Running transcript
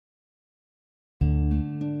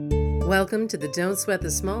Welcome to the Don't Sweat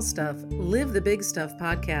the Small Stuff, Live the Big Stuff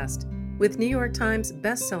podcast with New York Times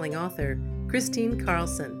bestselling author Kristine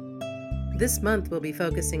Carlson. This month we'll be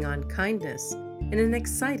focusing on kindness in an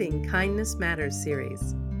exciting Kindness Matters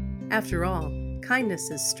series. After all,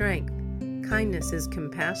 kindness is strength. Kindness is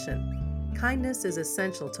compassion. Kindness is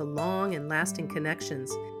essential to long and lasting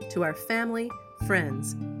connections to our family,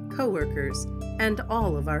 friends, coworkers, and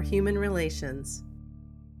all of our human relations.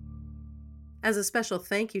 As a special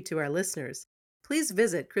thank you to our listeners, please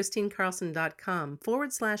visit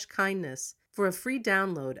KristineCarlson.com/kindness for a free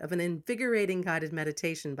download of an invigorating guided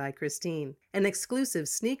meditation by Kristine, an exclusive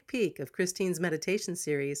sneak peek of Kristine's meditation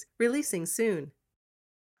series releasing soon.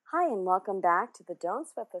 Hi, and welcome back to the Don't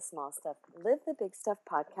Sweat the Small Stuff, Live the Big Stuff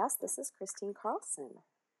podcast. This is Kristine Carlson.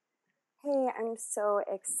 Hey, I'm so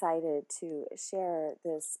excited to share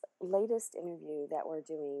this latest interview that we're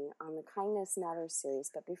doing on the Kindness Matters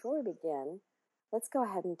series. But before we begin, let's go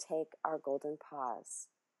ahead and take our golden pause.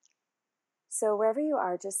 So wherever you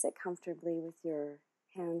are, just sit comfortably with your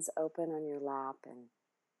hands open on your lap and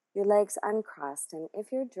your legs uncrossed. And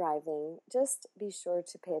if you're driving, just be sure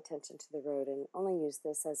to pay attention to the road and only use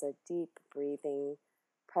this as a deep breathing,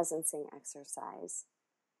 presencing exercise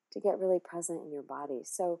to get really present in your body.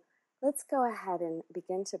 So let's go ahead and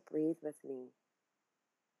begin to breathe with me.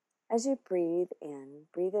 As you breathe in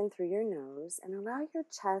through your nose and allow your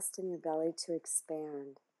chest and your belly to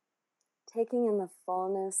expand, taking in the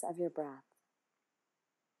fullness of your breath.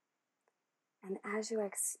 And as you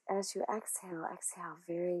exhale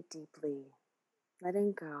very deeply,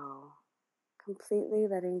 letting go, completely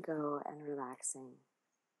letting go and relaxing.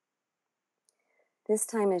 This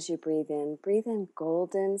time as you breathe in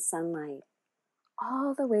golden sunlight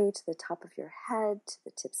all the way to the top of your head, to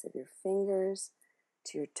the tips of your fingers,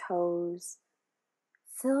 to your toes.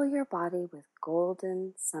 Fill your body with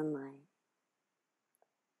golden sunlight.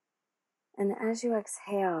 And as you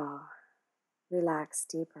exhale, relax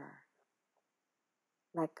deeper.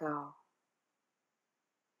 Let go.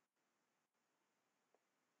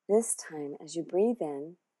 This time, as you breathe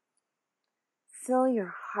in, fill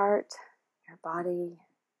your heart, your body,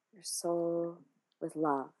 your soul with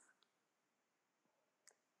love.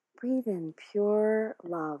 Breathe in pure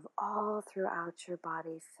love all throughout your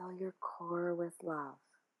body. Fill your core with love.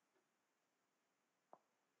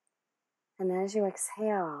 And as you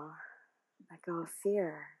exhale, let go of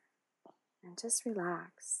fear and just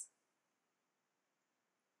relax.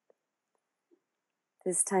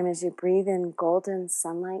 This time as you breathe in golden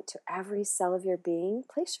sunlight to every cell of your being,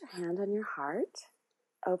 place your hand on your heart,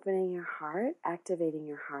 opening your heart, activating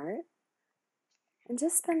your heart, and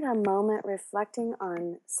just spend a moment reflecting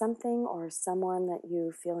on something or someone that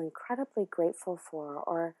you feel incredibly grateful for,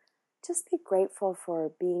 or just be grateful for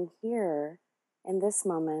being here in this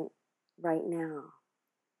moment right now.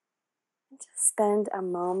 And just spend a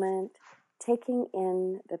moment taking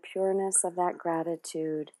in the pureness of that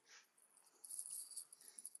gratitude.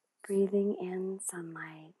 Breathing in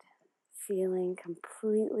sunlight, feeling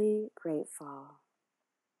completely grateful.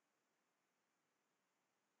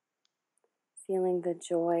 Feeling the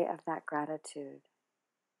joy of that gratitude.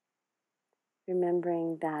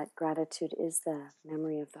 Remembering that gratitude is the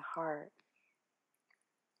memory of the heart.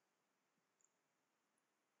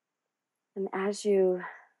 And as you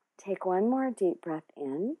take one more deep breath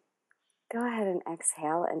in, go ahead and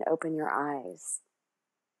exhale and open your eyes.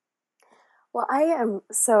 Well, I am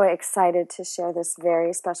so excited to share this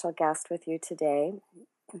very special guest with you today,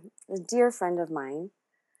 a dear friend of mine.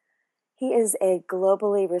 He is a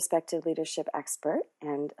globally respected leadership expert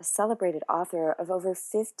and a celebrated author of over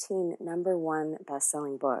 15 #1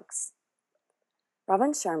 best-selling books.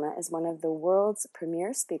 Robin Sharma is one of the world's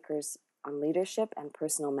premier speakers on leadership and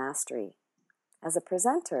personal mastery. As a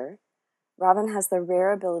presenter, Robin has the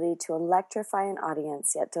rare ability to electrify an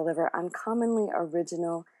audience yet deliver uncommonly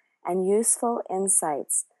original and useful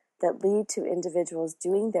insights that lead to individuals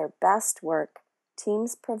doing their best work,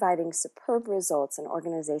 teams providing superb results, and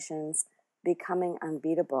organizations becoming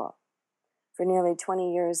unbeatable. For nearly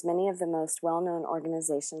 20 years, many of the most well-known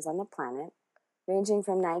organizations on the planet, ranging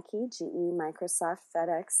from Nike, GE, Microsoft,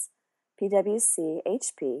 FedEx, PwC,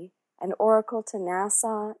 HP, and Oracle to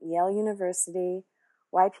NASA, Yale University,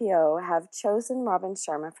 YPO, have chosen Robin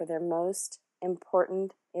Sharma for their most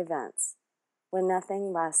important events, when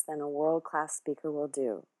nothing less than a world-class speaker will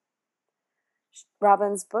do.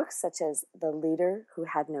 Robin's books, such as The Leader Who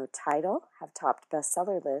Had No Title, have topped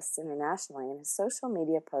bestseller lists internationally, and his social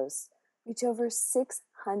media posts reach over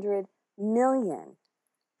 600 million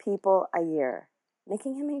people a year,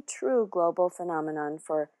 making him a true global phenomenon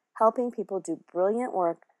for helping people do brilliant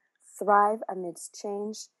work, thrive amidst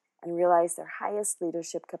change, and realize their highest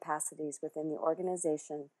leadership capacities within the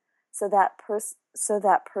organization so that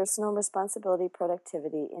personal responsibility,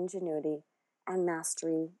 productivity, ingenuity, and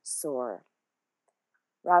mastery soar.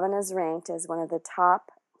 Robin is ranked as one of the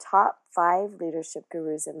top 5 leadership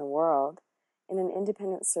gurus in the world in an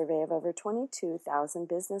independent survey of over 22,000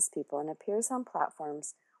 business people and appears on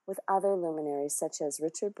platforms with other luminaries such as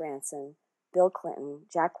Richard Branson, Bill Clinton,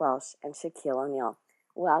 Jack Welch, and Shaquille O'Neal.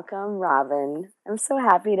 Welcome, Robin. I'm so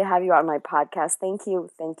happy to have you on my podcast. Thank you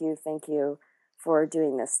for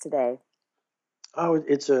doing this today. Oh,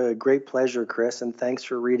 it's a great pleasure, Chris, and thanks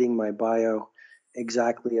for reading my bio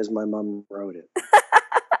exactly as my mom wrote it.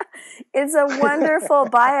 It's a wonderful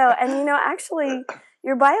bio. And, actually,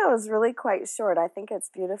 your bio is really quite short. I think it's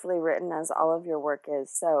beautifully written, as all of your work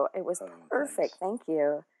is. So it was perfect. Thank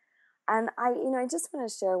you. And I just want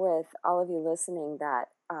to share with all of you listening that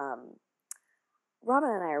Robin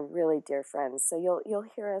and I are really dear friends. So you'll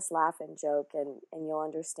hear us laugh and joke, and you'll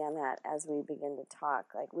understand that as we begin to talk.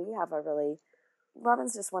 Like, we have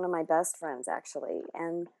Robin's just one of my best friends, actually.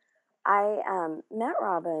 And I met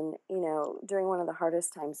Robin, during one of the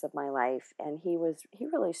hardest times of my life, and he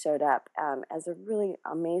really showed up as a really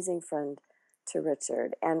amazing friend to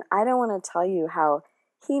Richard. And I don't want to tell you how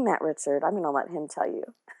he met Richard. I'm going to let him tell you.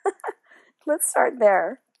 Let's start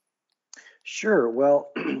there. Sure. Well,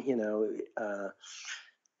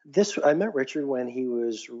 I met Richard when he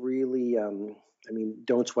was really,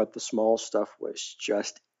 Don't Sweat the Small Stuff was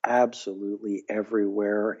just absolutely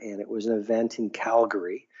everywhere, and it was an event in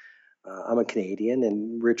Calgary. I'm a Canadian,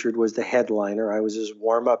 and Richard was the headliner. I was his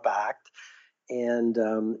warm-up act, and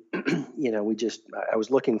I was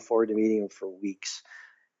looking forward to meeting him for weeks.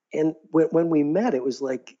 And when we met, it was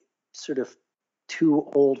like sort of two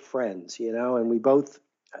old friends, and we both,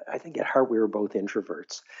 I think at heart, we were both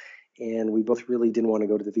introverts, and we both really didn't want to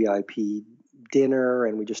go to the VIP dinner,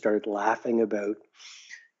 and we just started laughing about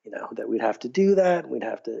that we'd have to do that. We'd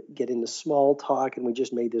have to get into small talk, and we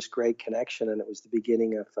just made this great connection, and it was the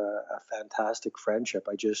beginning of a fantastic friendship.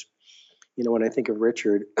 I just, when I think of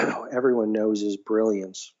Richard, everyone knows his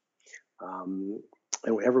brilliance, and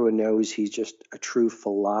everyone knows he's just a true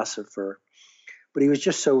philosopher. But he was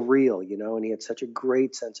just so real, and he had such a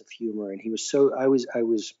great sense of humor, and I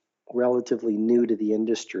was relatively new to the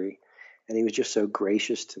industry, and he was just so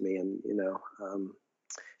gracious to me, and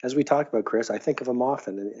as we talk about, Chris, I think of him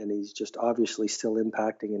often, and he's just obviously still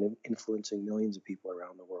impacting and influencing millions of people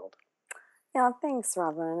around the world. Yeah, thanks,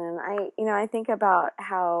 Robin. And I think about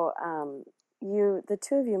how the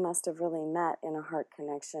two of you must have really met in a heart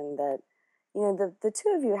connection. That the two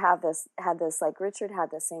of you had this like Richard had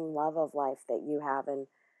the same love of life that you have, and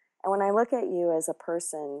when I look at you as a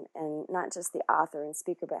person, and not just the author and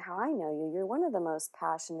speaker, but how I know you, you're one of the most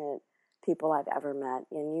passionate people I've ever met,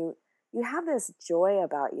 and you have this joy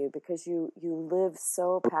about you because you live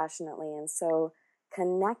so passionately and so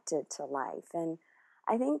connected to life. And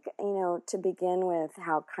I think, to begin with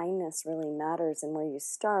how kindness really matters and where you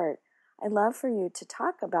start, I'd love for you to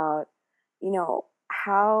talk about,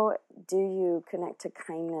 how do you connect to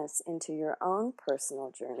kindness into your own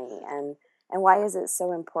personal journey, and why is it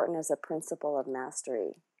so important as a principle of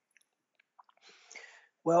mastery?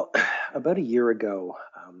 Well, about a year ago,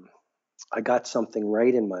 I got something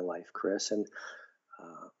right in my life, Chris, and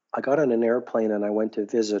I got on an airplane and I went to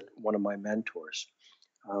visit one of my mentors.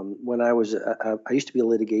 When I used to be a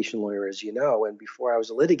litigation lawyer, as you know, and before I was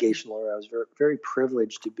a litigation lawyer, I was very, very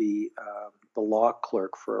privileged to be the law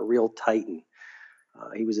clerk for a real titan.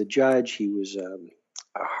 He was a judge. He was a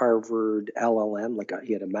Harvard LLM,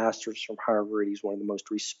 he had a master's from Harvard. He's one of the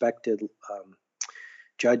most respected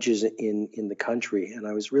judges in the country, and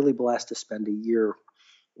I was really blessed to spend a year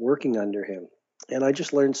working under him. And I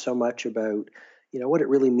just learned so much about, what it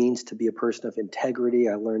really means to be a person of integrity.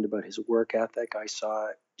 I learned about his work ethic. I saw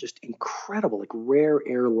just incredible, rare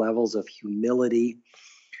air levels of humility.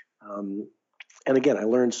 And again, I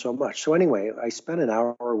learned so much. So anyway, I spent an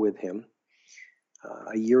hour with him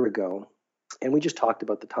a year ago, and we just talked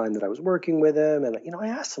about the time that I was working with him. And, I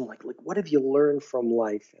asked him, what have you learned from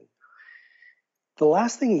life? And the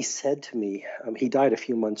last thing he said to me, he died a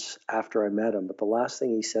few months after I met him, but the last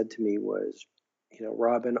thing he said to me was,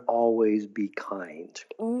 Robin, always be kind.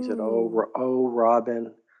 He said, oh,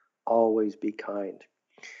 Robin, always be kind.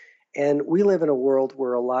 And we live in a world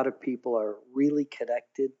where a lot of people are really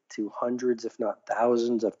connected to hundreds, if not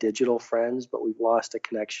thousands, of digital friends, but we've lost a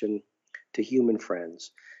connection to human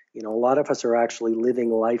friends. A lot of us are actually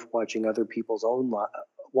living life watching other people's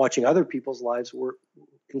lives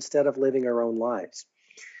instead of living our own lives.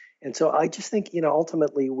 And so I just think,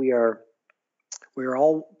 ultimately we are We're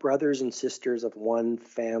all brothers and sisters of one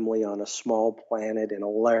family on a small planet in a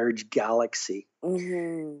large galaxy.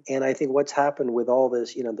 Mm-hmm. And I think what's happened with all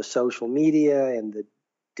this, the social media and the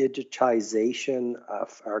digitization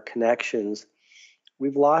of our connections,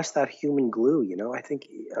 we've lost that human glue. I think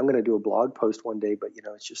I'm going to do a blog post one day, but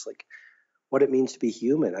it's just like what it means to be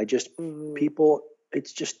human. Mm-hmm. People,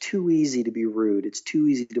 it's just too easy to be rude. It's too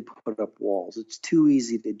easy to put up walls. It's too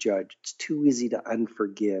easy to judge. It's too easy to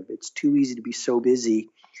unforgive. It's too easy to be so busy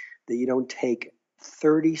that you don't take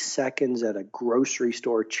 30 seconds at a grocery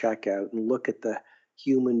store checkout and look at the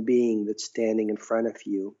human being that's standing in front of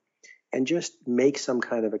you and just make some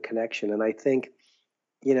kind of a connection. And I think,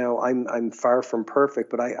 I'm far from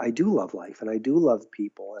perfect, but I do love life and I do love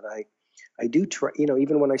people. And I do try,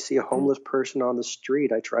 even when I see a homeless person on the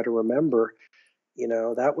street, I try to remember,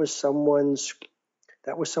 that was someone's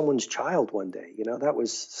child one day, that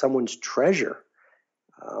was someone's treasure.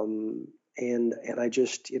 And I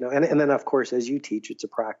just, and then of course, as you teach, it's a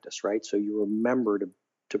practice, right? So you remember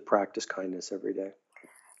to practice kindness every day.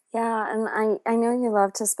 Yeah, and I know you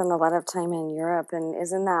love to spend a lot of time in Europe, and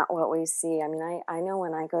isn't that what we see? I mean, I know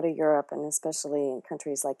when I go to Europe, and especially in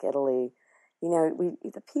countries like Italy,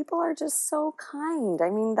 the people are just so kind. I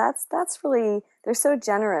mean, that's really, they're so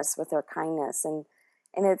generous with their kindness, and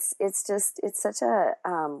it's such a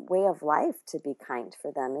way of life to be kind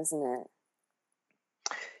for them, isn't it?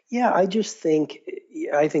 Yeah, I think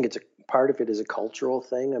it's a part of it is a cultural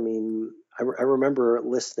thing. I mean, I remember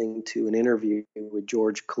listening to an interview with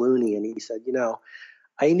George Clooney, and he said,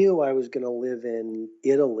 I knew I was going to live in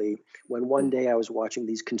Italy when one day I was watching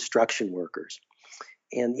these construction workers,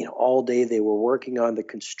 and all day they were working on the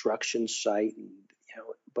construction site, and,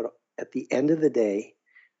 but at the end of the day,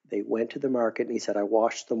 they went to the market, and he said, I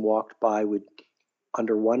watched them walk by with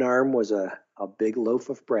under one arm was a big loaf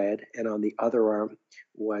of bread, and on the other arm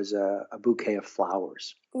was a bouquet of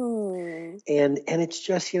flowers. Mm. And it's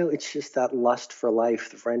just, it's just that lust for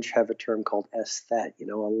life. The French have a term called esthete,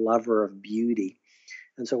 a lover of beauty.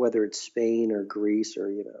 And so whether it's Spain or Greece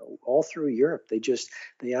or, all through Europe,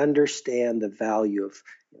 they understand the value of,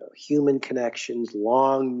 human connections,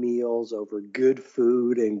 long meals over good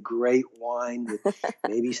food and great wine with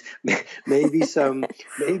maybe maybe some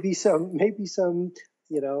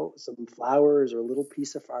some flowers or a little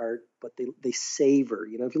piece of art, but they savor.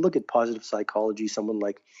 If you look at positive psychology, someone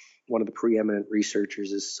like one of the preeminent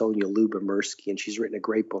researchers is Sonia Lyubomirsky, and she's written a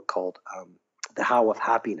great book called The How of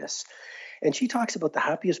Happiness. And she talks about the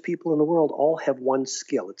happiest people in the world all have one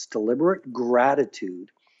skill. It's deliberate gratitude,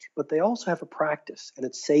 but they also have a practice, and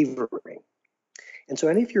it's savoring. And so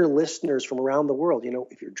any of your listeners from around the world,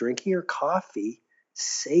 if you're drinking your coffee,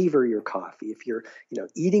 savor your coffee. If you're,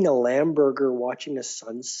 eating a lamb burger, watching a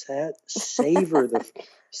sunset, savor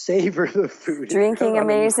the food. Drinking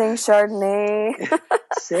amazing Chardonnay.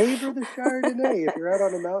 Savor the Chardonnay. If you're out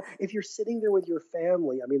on a mountain, if you're sitting there with your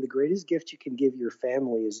family, I mean, the greatest gift you can give your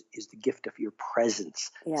family is the gift of your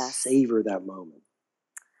presence. Yes. Savor that moment.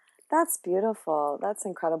 That's beautiful. That's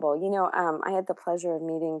incredible. I had the pleasure of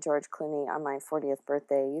meeting George Clooney on my 40th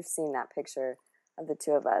birthday. You've seen that picture of the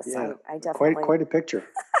two of us. Yeah, I definitely quite a picture.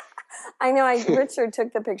 I know. Richard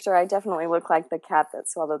took the picture. I definitely look like the cat that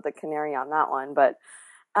swallowed the canary on that one. But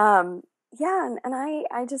yeah, and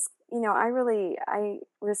I just I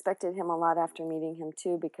respected him a lot after meeting him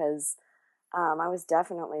too, because I was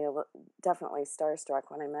definitely starstruck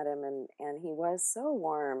when I met him, and he was so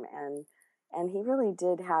warm, and he really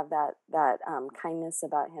did have that kindness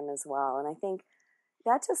about him as well. And I think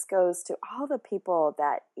that just goes to all the people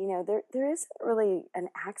that, there isn't really an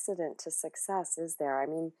accident to success, is there? I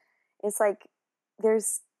mean, it's like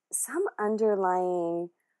there's some underlying,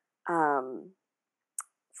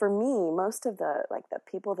 for me, most of the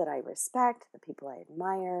people that I respect, the people I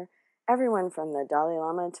admire, everyone from the Dalai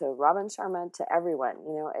Lama to Robin Sharma to everyone,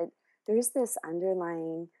 there's this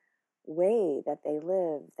underlying way that they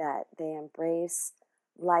live, that they embrace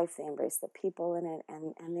life, they embrace the people in it,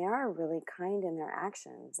 and they are really kind in their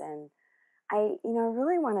actions. And I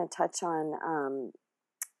really want to touch on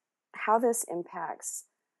how this impacts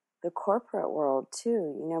the corporate world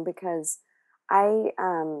too, because I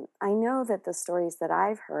know that the stories that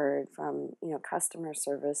I've heard from customer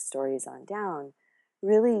service stories on down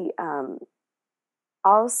really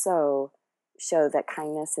also show that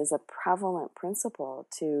kindness is a prevalent principle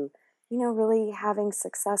to really having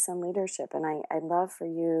success in leadership. And I'd love for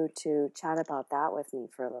you to chat about that with me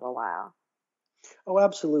for a little while. Oh,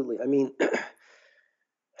 absolutely. I mean,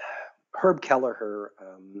 Herb Kelleher,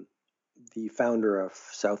 the founder of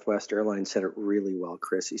Southwest Airlines, said it really well,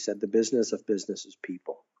 Chris. He said, the business of business is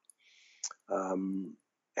people.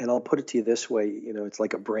 And I'll put it to you this way, it's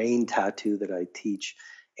like a brain tattoo that I teach.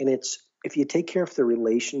 And it's, if you take care of the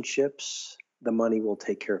relationships, the money will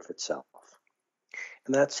take care of itself.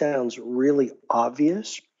 And that sounds really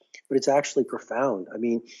obvious, but it's actually profound. I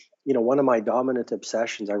mean, one of my dominant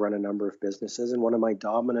obsessions, I run a number of businesses, and one of my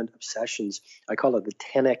dominant obsessions, I call it the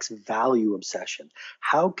 10x value obsession.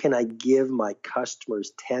 How can I give my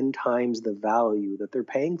customers 10 times the value that they're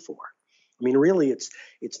paying for? I mean, really,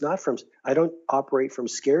 it's not from, I don't operate from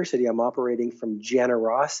scarcity. I'm operating from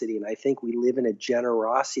generosity. And I think we live in a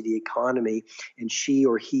generosity economy, and she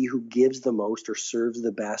or he who gives the most or serves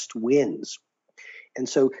the best wins. And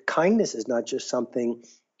so kindness is not just something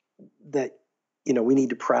that, we need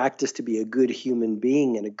to practice to be a good human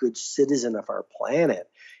being and a good citizen of our planet.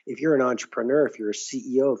 If you're an entrepreneur, if you're a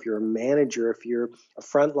CEO, if you're a manager, if you're a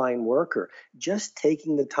frontline worker, just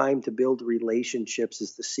taking the time to build relationships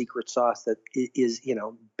is the secret sauce that is,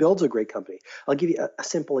 builds a great company. I'll give you a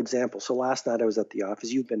simple example. So last night I was at the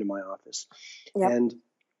office. You've been to my office. Yep.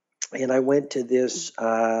 And I went to this,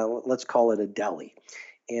 let's call it a deli.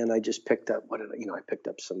 And I just picked up, I picked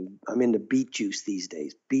up I'm into beet juice these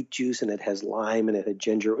days, beet juice, and it has lime and it had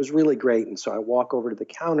ginger. It was really great. And so I walk over to the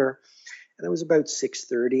counter, and it was about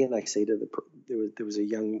 6:30, and I say to there was a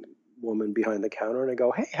young woman behind the counter, and I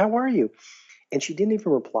go, "Hey, how are you?" And she didn't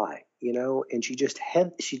even reply, and she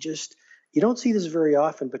just, you don't see this very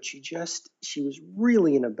often, but she was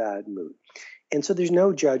really in a bad mood. And so there's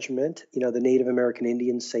no judgment. The Native American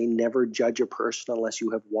Indians say never judge a person unless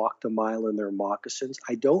you have walked a mile in their moccasins.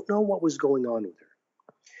 I don't know what was going on with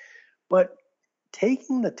her. But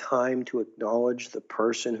taking the time to acknowledge the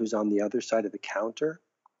person who's on the other side of the counter,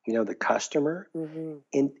 the customer,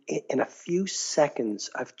 in a few seconds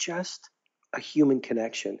of just a human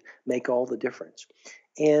connection make all the difference.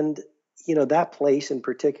 And that place in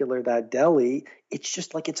particular, that deli, it's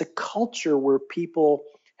just like it's a culture where people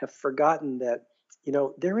have forgotten that,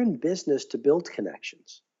 they're in business to build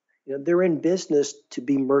connections. They're in business to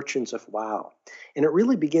be merchants of wow. And it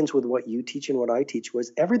really begins with what you teach and what I teach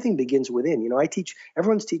was everything begins within.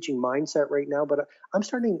 Everyone's teaching mindset right now, but I'm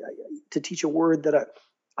starting to teach a word that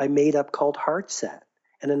I made up called heart set,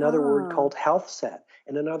 and another word called health set,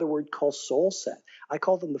 and another word called soul set. I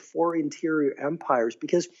call them the 4 interior empires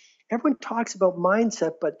because everyone talks about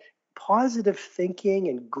mindset, but positive thinking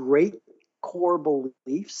and great core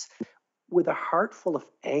beliefs with a heart full of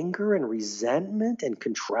anger and resentment and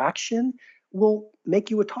contraction will make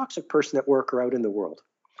you a toxic person at work or out in the world.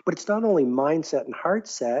 But it's not only mindset and heart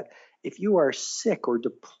set. If you are sick or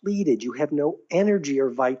depleted, you have no energy or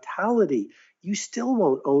vitality, you still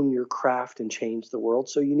won't own your craft and change the world.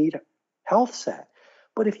 So you need health set.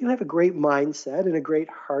 But if you have a great mindset and a great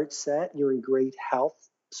heart set, and you're in great health,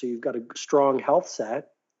 so you've got a strong health set,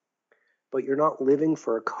 but you're not living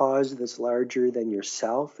for a cause that's larger than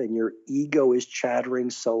yourself, and your ego is chattering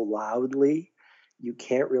so loudly, you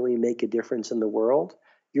can't really make a difference in the world.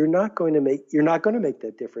 You're not going to make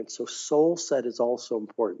that difference. So soul set is also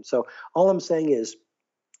important. So all I'm saying is,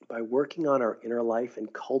 by working on our inner life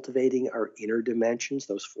and cultivating our inner dimensions,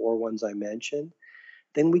 those 4 ones I mentioned,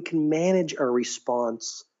 then we can manage our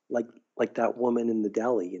response like that woman in the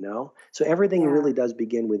deli, So everything really does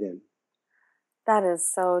begin within. That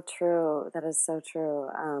is so true. That is so true.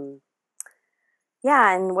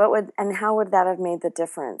 Yeah, and how would that have made the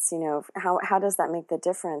difference? How does that make the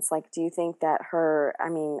difference? Like, do you think that I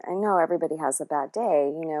know everybody has a bad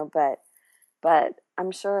day, but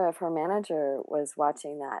I'm sure if her manager was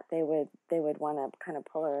watching that, they would want to kind of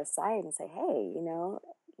pull her aside and say, "Hey,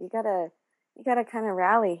 you gotta kind of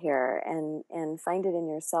rally here and find it in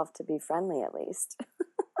yourself to be friendly at least."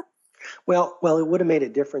 Well, it would have made a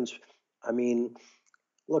difference. I mean,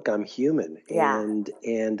 look, I'm human,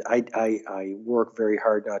 and I work very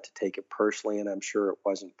hard not to take it personally, and I'm sure it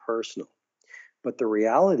wasn't personal. But the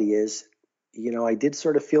reality is, I did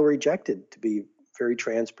sort of feel rejected, to be very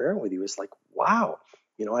transparent with you. It's like, wow,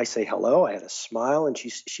 I say hello, I had a smile, and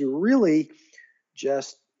she really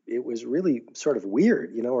just, it was really sort of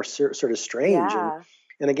weird, or sort of strange. Yeah.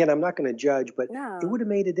 And again, I'm not going to judge, but No. it would have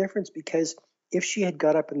made a difference, because if she had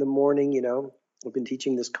got up in the morning, I've been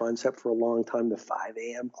teaching this concept for a long time, the 5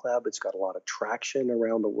 a.m. club. It's got a lot of traction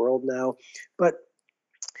around the world now. But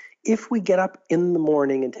if we get up in the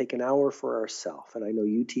morning and take an hour for ourselves, and I know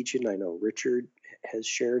you teach it, and I know Richard has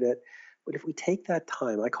shared it, but if we take that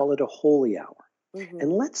time, I call it a holy hour.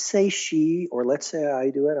 And let's say let's say I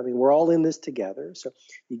do it. I mean, we're all in this together. So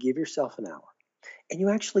you give yourself an hour, and you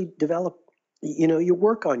actually develop, you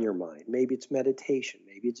work on your mind. Maybe it's meditation,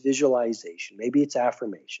 maybe it's visualization, maybe it's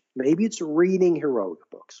affirmation, maybe it's reading heroic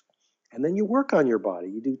books. And then you work on your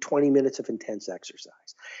body. You do 20 minutes of intense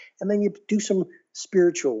exercise. And then you do some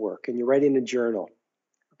spiritual work and you write in a journal,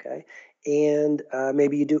 okay? And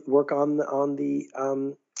maybe you do work on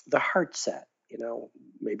the heart set,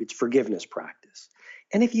 maybe it's forgiveness practice.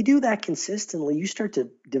 And if you do that consistently, you start to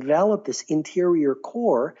develop this interior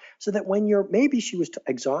core so that when maybe she was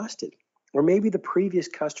exhausted, or maybe the previous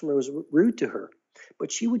customer was rude to her,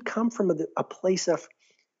 but she would come from a place of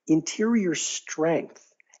interior strength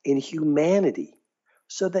and humanity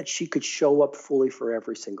so that she could show up fully for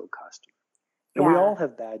every single customer. And we all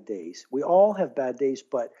have bad days. We all have bad days,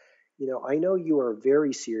 but I know you are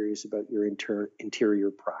very serious about your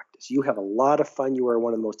interior practice. You have a lot of fun. You are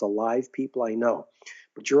one of the most alive people I know,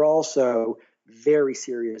 but you're also very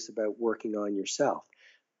serious about working on yourself.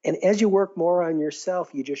 And as you work more on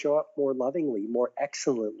yourself, you just show up more lovingly, more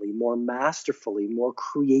excellently, more masterfully, more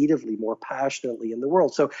creatively, more passionately in the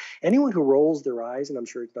world. So anyone who rolls their eyes, and I'm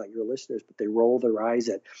sure it's not your listeners, but they roll their eyes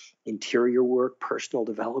at interior work, personal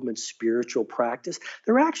development, spiritual practice,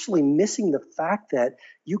 they're actually missing the fact that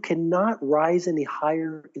you cannot rise any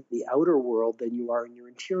higher in the outer world than you are in your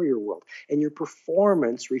interior world. And your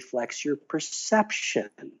performance reflects your perception.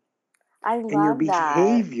 I and your love that.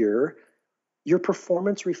 behavior. Your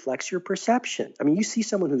performance reflects your perception. I mean, you see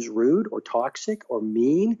someone who's rude or toxic or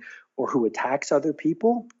mean or who attacks other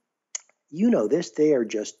people, they are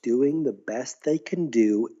just doing the best they can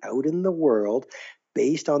do out in the world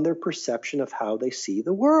based on their perception of how they see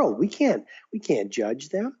the world. We can't judge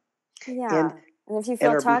them. Yeah. And if you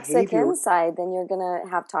feel toxic behavior, inside, then you're going to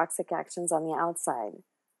have toxic actions on the outside.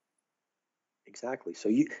 Exactly. So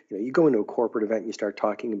you go into a corporate event and you start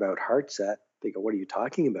talking about heart set, they go, "What are you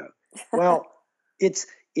talking about?" Well, it's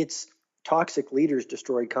toxic leaders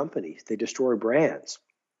destroy companies. They destroy brands.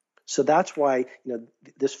 So that's why,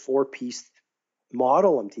 this 4-piece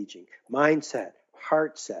model I'm teaching, mindset,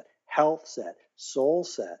 heart set, health set, soul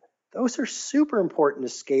set, those are super important to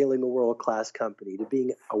scaling a world-class company, to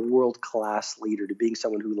being a world-class leader, to being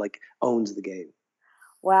someone who owns the game.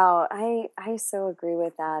 Wow, I so agree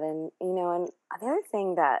with that. And, and the other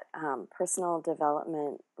thing that personal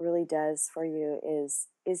development really does for you is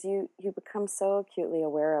you become so acutely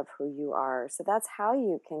aware of who you are. So that's how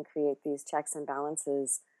you can create these checks and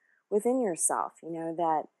balances within yourself,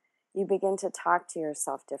 that you begin to talk to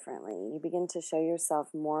yourself differently. You begin to show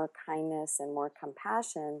yourself more kindness and more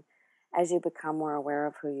compassion as you become more aware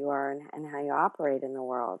of who you are and how you operate in the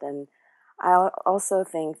world. And I also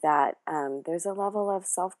think that there's a level of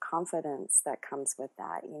self-confidence that comes with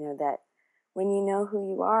that, that when you know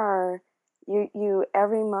who you are, you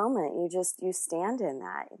every moment you stand in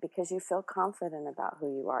that because you feel confident about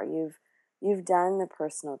who you are. You've done the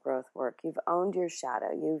personal growth work. You've owned your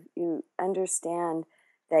shadow. You understand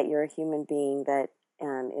that you're a human being that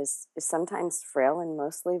is sometimes frail and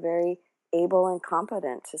mostly very able and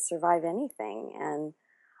competent to survive anything. And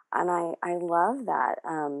I love that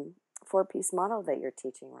 4-piece model that you're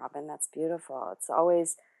teaching, Robin. That's beautiful. It's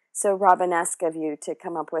always so Robin-esque of you to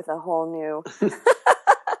come up with a whole new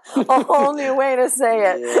way to say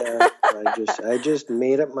it. Yeah, I just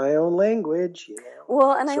made up my own language.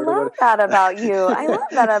 Well, and I love that about you. I love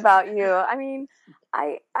that about you. I mean,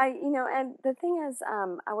 I and the thing is,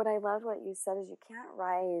 what I love what you said is you can't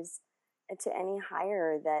rise to any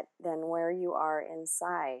higher than where you are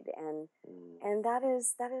inside, and that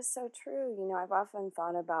is so true. I've often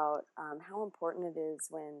thought about how important it is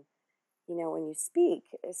when you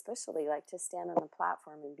speak, especially to stand on a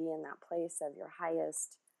platform and be in that place of your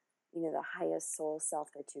highest, the highest soul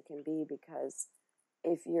self that you can be, because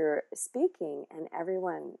if you're speaking and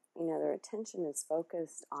everyone, their attention is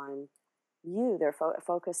focused on you, they're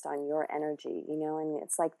focused on your energy, and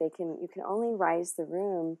it's like you can only rise the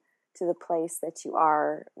room to the place that you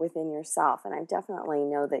are within yourself. And I definitely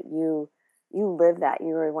know that you live that.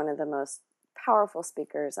 You are one of the most powerful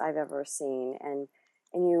speakers I've ever seen. And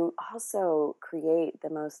you also create the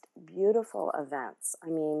most beautiful events. I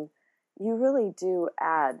mean, you really do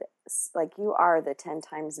add, you are the 10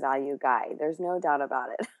 times value guy. There's no doubt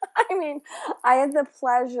about it. I mean, I had the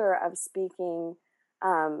pleasure of speaking,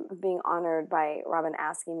 being honored by Robin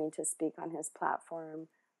asking me to speak on his platform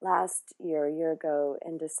a year ago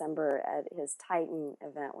in December at his Titan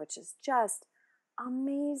event, which is just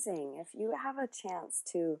amazing. If you have a chance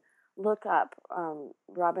to look up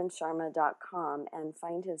robinsharma.com and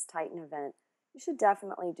find his Titan event, you should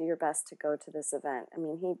definitely do your best to go to this event. I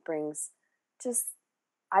mean, he brings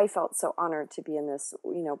I felt so honored to be in this,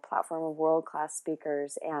 platform of world-class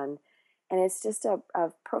speakers, and it's just a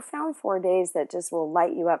profound 4 days that just will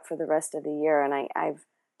light you up for the rest of the year. And I've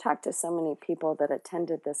talked to so many people that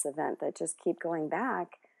attended this event that just keep going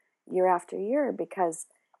back year after year because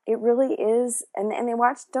it really is, and they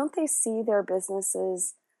watch, don't they see their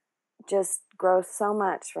businesses just grow so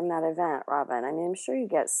much from that event, Robin. I mean, I'm sure you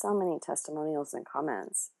get so many testimonials and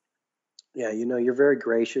comments. Yeah, you're very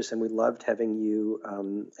gracious, and we loved having you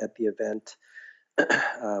at the event.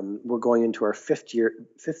 We're going into our fifth year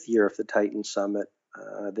of the Titan Summit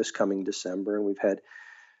this coming December, and we've had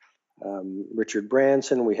Richard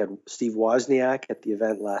Branson. We had Steve Wozniak at the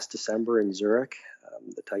event last December in Zurich,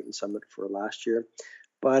 the Titan Summit for last year.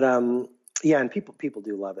 But yeah, and people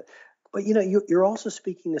do love it. But you're also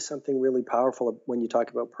speaking to something really powerful when you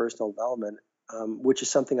talk about personal development, which is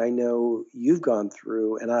something I know you've gone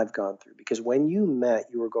through and I've gone through. Because when you met,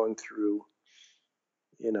 you were going through,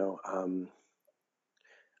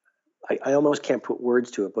 I almost can't put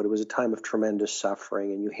words to it, but it was a time of tremendous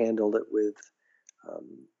suffering, and you handled it with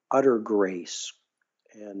utter grace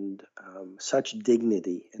and such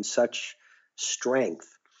dignity and such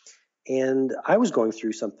strength. And I was going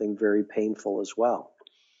through something very painful as well.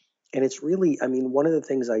 And it's really, I mean, one of the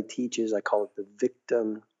things I teach is I call it the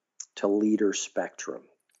victim to leader spectrum.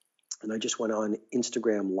 And I just went on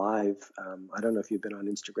Instagram Live. I don't know if you've been on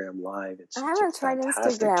Instagram Live. I It's a haven't tried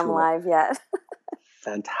fantastic Instagram tool. Live yet.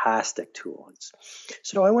 Fantastic tool.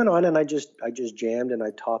 So I went on and I just jammed and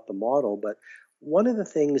I taught the model. But one of the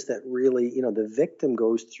things that really, the victim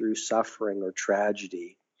goes through suffering or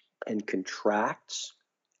tragedy and contracts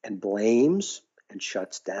and blames and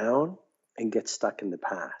shuts down and gets stuck in the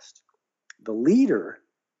past. The leader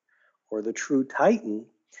or the true Titan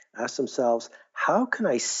asks themselves, how can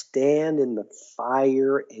I stand in the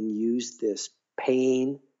fire and use this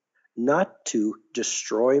pain not to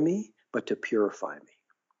destroy me, but to purify me?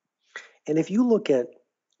 And if you look at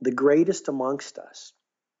the greatest amongst us,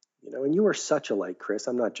 and you are such a light, Chris.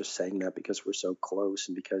 I'm not just saying that because we're so close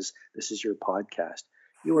and because this is your podcast.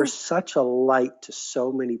 You are such a light to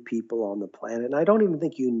so many people on the planet, and I don't even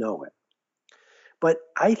think you know it. But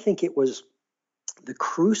I think it was the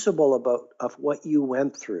crucible of what you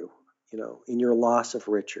went through, in your loss of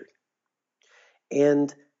Richard,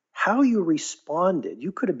 and how you responded.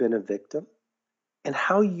 You could have been a victim, and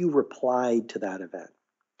how you replied to that event.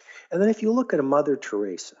 And then if you look at a Mother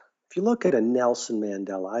Teresa, if you look at a Nelson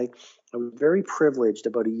Mandela, I was very privileged.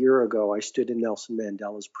 About a year ago, I stood in Nelson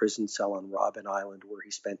Mandela's prison cell on Robben Island, where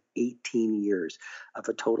he spent 18 years of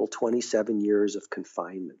a total 27 years of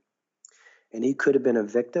confinement. And he could have been a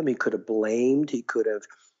victim. He could have blamed. He could have,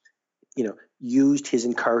 used his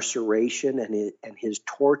incarceration and his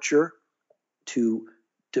torture to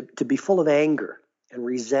be full of anger and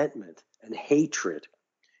resentment and hatred.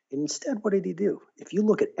 And instead, what did he do? If you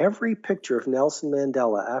look at every picture of Nelson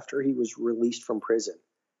Mandela after he was released from prison,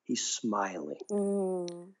 he's smiling.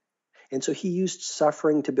 And so he used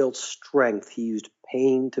suffering to build strength. He used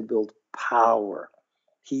pain to build power.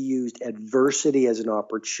 He used adversity as an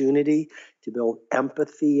opportunity to build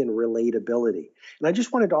empathy and relatability. And I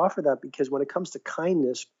just wanted to offer that because when it comes to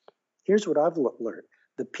kindness, here's what I've learned.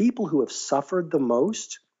 The people who have suffered the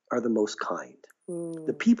most are the most kind.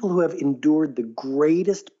 The people who have endured the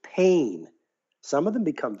greatest pain, some of them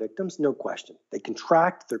become victims, no question. They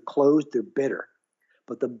contract, they're closed, they're bitter.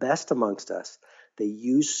 But the best amongst us, they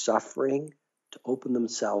use suffering to open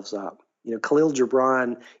themselves up. Khalil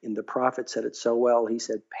Gibran in The Prophet said it so well. He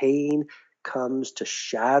said, pain comes to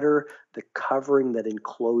shatter the covering that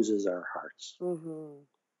encloses our hearts.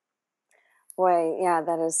 Boy, yeah,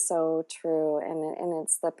 that is so true, and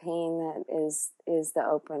it's the pain that is the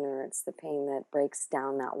opener. It's the pain that breaks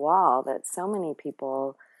down that wall that so many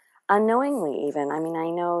people, unknowingly even. I mean, I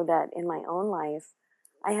know that in my own life,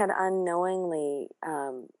 I had unknowingly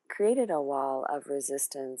created a wall of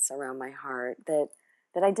resistance around my heart that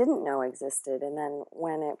I didn't know existed, and then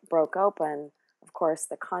when it broke open, of course,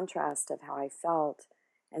 the contrast of how I felt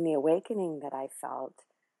and the awakening that I felt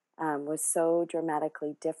was so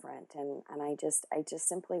dramatically different, and I just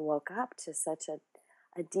simply woke up to such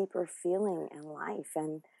a deeper feeling in life.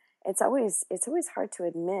 And it's always hard to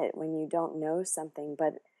admit when you don't know something,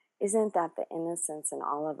 but isn't that the innocence in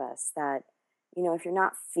all of us that, if you're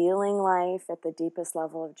not feeling life at the deepest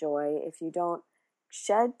level of joy, if you don't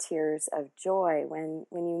shed tears of joy when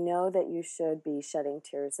you know that you should be shedding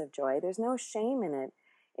tears of joy, there's no shame in it.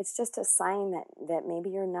 It's just a sign that maybe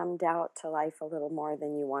you're numbed out to life a little more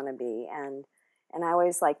than you want to be. And I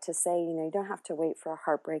always like to say, you don't have to wait for a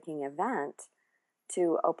heartbreaking event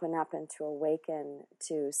to open up and to awaken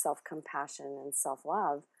to self-compassion and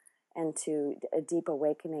self-love and to a deep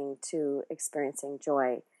awakening to experiencing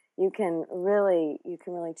joy. You can really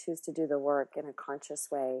choose to do the work in a conscious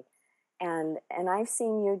way. And I've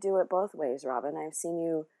seen you do it both ways, Robin. I've seen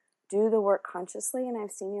you do the work consciously, and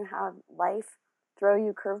I've seen you have life throw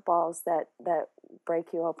you curveballs that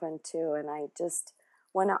break you open too. And I just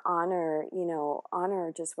want to honor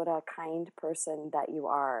just what a kind person that you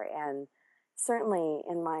are. And certainly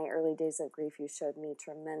in my early days of grief, you showed me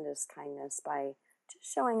tremendous kindness by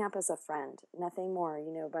just showing up as a friend, nothing more,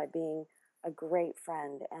 by being a great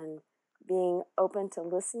friend and being open to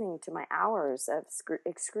listening to my hours of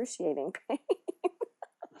excruciating pain.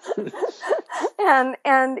 and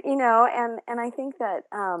I think that,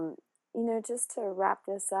 just to wrap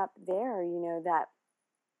this up there, that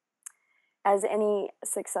as any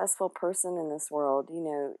successful person in this world,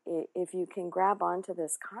 if you can grab onto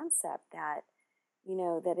this concept that,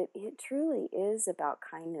 that it truly is about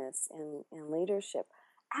kindness and leadership.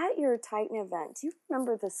 At your Titan event, do you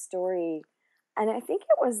remember the story? And I think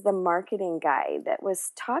it was the marketing guy that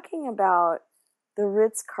was talking about the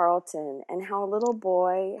Ritz-Carlton and how a little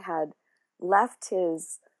boy had left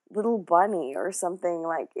his little bunny or something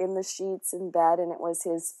like in the sheets in bed, and it was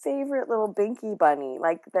his favorite little Binky bunny,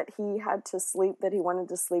 like that he wanted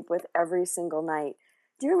to sleep with every single night.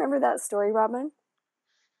 Do you remember that story, Robin?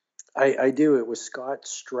 I do. It was Scott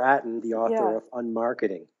Stratton, the author of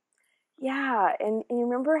Unmarketing. Yeah, and you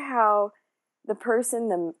remember how the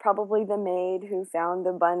person, probably the maid who found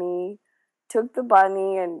the bunny, took the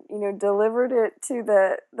bunny and delivered it to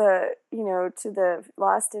the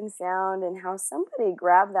lost and found, and how somebody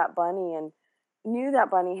grabbed that bunny and knew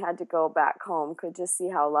that bunny had to go back home, could just see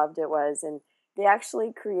how loved it was, and they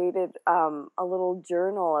actually created a little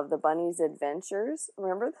journal of the bunny's adventures.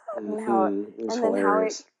 Remember that? Mm-hmm. And then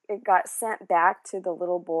hilarious. how it got sent back to the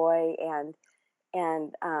little boy,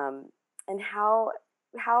 and how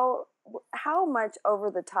much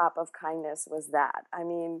over the top of kindness was that? I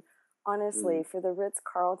mean, honestly, for the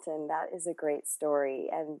Ritz-Carlton, that is a great story.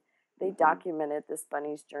 And they documented this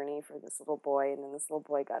bunny's journey for this little boy, and then this little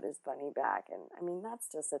boy got his bunny back. And I mean, that's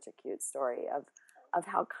just such a cute story of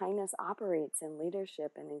how kindness operates in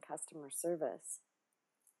leadership and in customer service.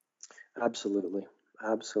 Absolutely.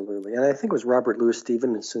 Absolutely. And I think it was Robert Louis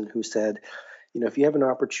Stevenson who said, if you have an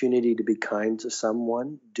opportunity to be kind to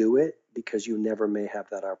someone, do it, because you never may have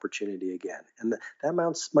that opportunity again. And that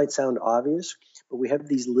might sound obvious, but we have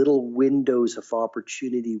these little windows of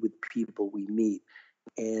opportunity with people we meet.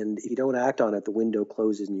 And if you don't act on it, the window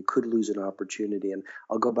closes and you could lose an opportunity. And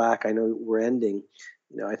I'll go back. I know we're ending.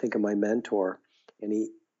 I think of my mentor, and he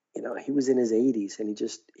was in his 80s, and he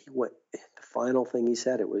went, the final thing he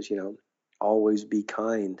said, it was, always be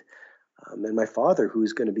kind. And my father,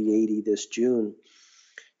 who's going to be 80 this June,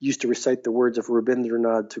 used to recite the words of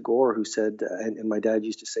Rabindranath Tagore, who said, and my dad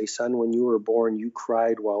used to say, son, when you were born, you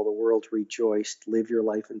cried while the world rejoiced. Live your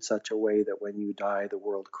life in such a way that when you die, the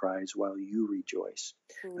world cries while you rejoice.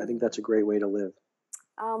 I think that's a great way to live.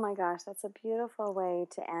 Oh my gosh, that's a beautiful way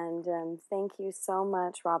to end. Thank you so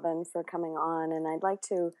much, Robin, for coming on. And I'd like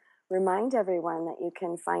to remind everyone that you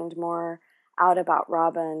can find more out about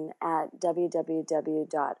Robin at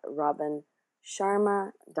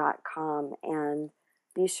www.robinsharma.com, and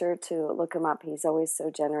be sure to look him up. He's always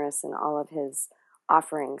so generous in all of his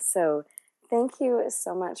offerings. So thank you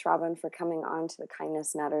so much, Robin, for coming on to the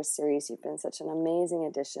Kindness Matters series. You've been such an amazing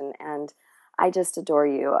addition, and I just adore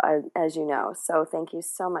you, as you know. So thank you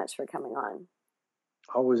so much for coming on.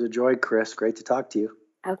 Always a joy, Chris. Great to talk to you.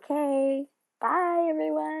 Okay. Bye,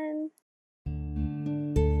 everyone.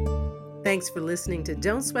 Thanks for listening to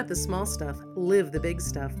Don't Sweat the Small Stuff, Live the Big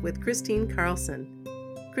Stuff with Christine Carlson.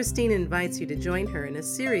 Christine invites you to join her in a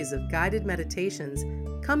series of guided meditations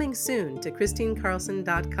coming soon to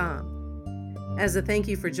ChristineCarlson.com. As a thank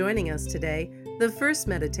you for joining us today, the first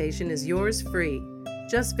meditation is yours free.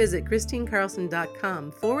 Just visit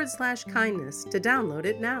ChristineCarlson.com/kindness to download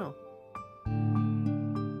it now.